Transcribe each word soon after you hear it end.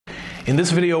In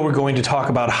this video, we're going to talk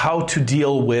about how to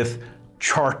deal with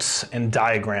charts and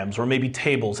diagrams, or maybe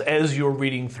tables, as you're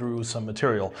reading through some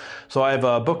material. So I have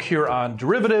a book here on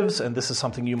derivatives, and this is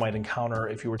something you might encounter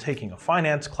if you were taking a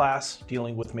finance class,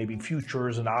 dealing with maybe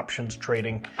futures and options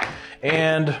trading.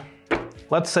 And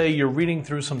let's say you're reading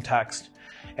through some text,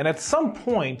 and at some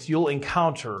point you'll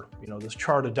encounter, this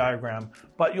chart or diagram,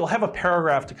 but you'll have a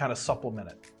paragraph to kind of supplement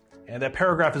it. And that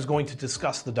paragraph is going to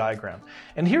discuss the diagram.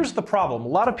 And here's the problem. A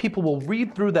lot of people will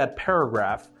read through that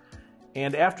paragraph,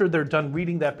 and after they're done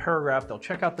reading that paragraph, they'll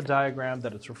check out the diagram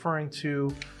that it's referring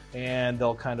to, and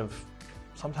they'll kind of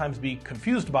sometimes be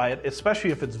confused by it, especially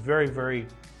if it's very, very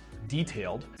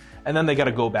detailed. And then they got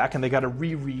to go back and they got to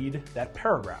reread that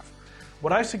paragraph.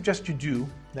 What I suggest you do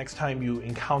next time you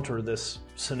encounter this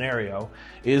scenario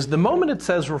is the moment it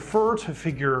says refer to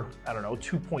figure,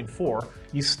 2.4,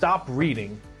 you stop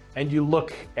reading and you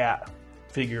look at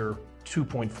figure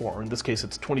 2.4, or in this case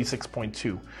it's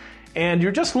 26.2. And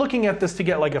you're just looking at this to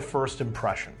get like a first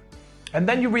impression. And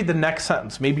then you read the next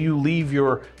sentence. Maybe you leave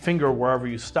your finger wherever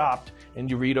you stopped and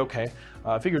you read, okay,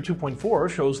 figure 2.4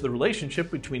 shows the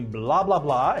relationship between blah, blah,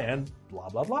 blah and blah,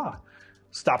 blah, blah.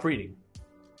 Stop reading.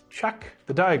 Check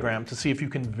the diagram to see if you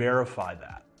can verify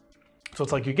that. So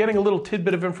it's like you're getting a little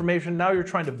tidbit of information. Now you're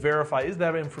trying to verify, is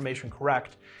that information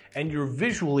correct? And you're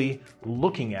visually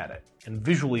looking at it and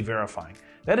visually verifying.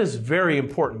 That is very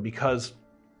important because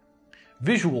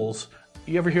visuals,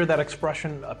 you ever hear that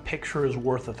expression, a picture is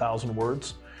worth 1,000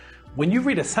 words? When you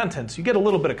read a sentence, you get a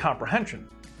little bit of comprehension.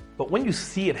 But when you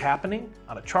see it happening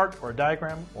on a chart or a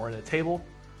diagram or in a table,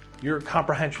 your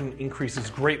comprehension increases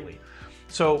greatly.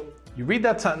 So you read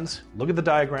that sentence, look at the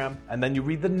diagram, and then you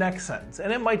read the next sentence.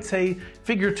 And it might say,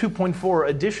 figure 2.4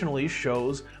 additionally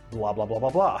shows blah, blah, blah, blah,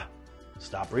 blah.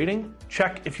 Stop reading,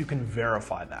 check if you can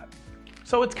verify that.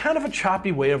 So it's kind of a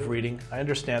choppy way of reading, I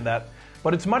understand that,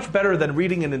 but it's much better than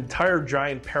reading an entire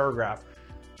giant paragraph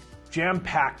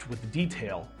jam-packed with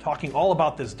detail, talking all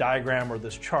about this diagram or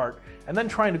this chart, and then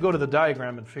trying to go to the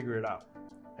diagram and figure it out.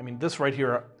 I mean, this right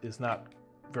here is not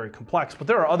very complex, but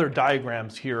there are other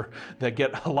diagrams here that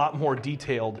get a lot more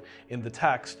detailed in the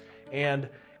text, and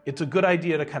it's a good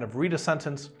idea to kind of read a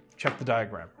sentence, check the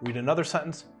diagram. Read another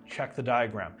sentence, check the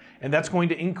diagram. And that's going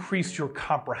to increase your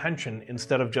comprehension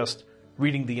instead of just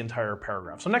reading the entire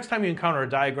paragraph. So next time you encounter a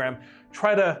diagram,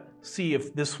 try to see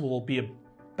if this will be a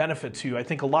benefit to you. I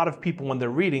think a lot of people, when they're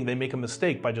reading, they make a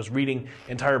mistake by just reading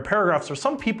entire paragraphs, or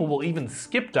some people will even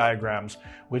skip diagrams,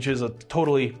 which is a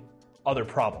totally other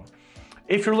problem.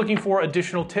 If you're looking for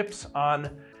additional tips on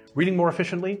reading more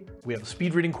efficiently, we have a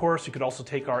speed reading course. You could also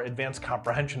take our advanced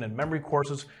comprehension and memory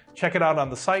courses. Check it out on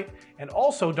the site. And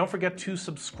also, don't forget to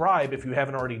subscribe if you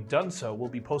haven't already done so. We'll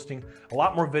be posting a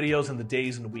lot more videos in the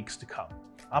days and weeks to come.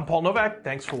 I'm Paul Novak.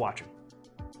 Thanks for watching.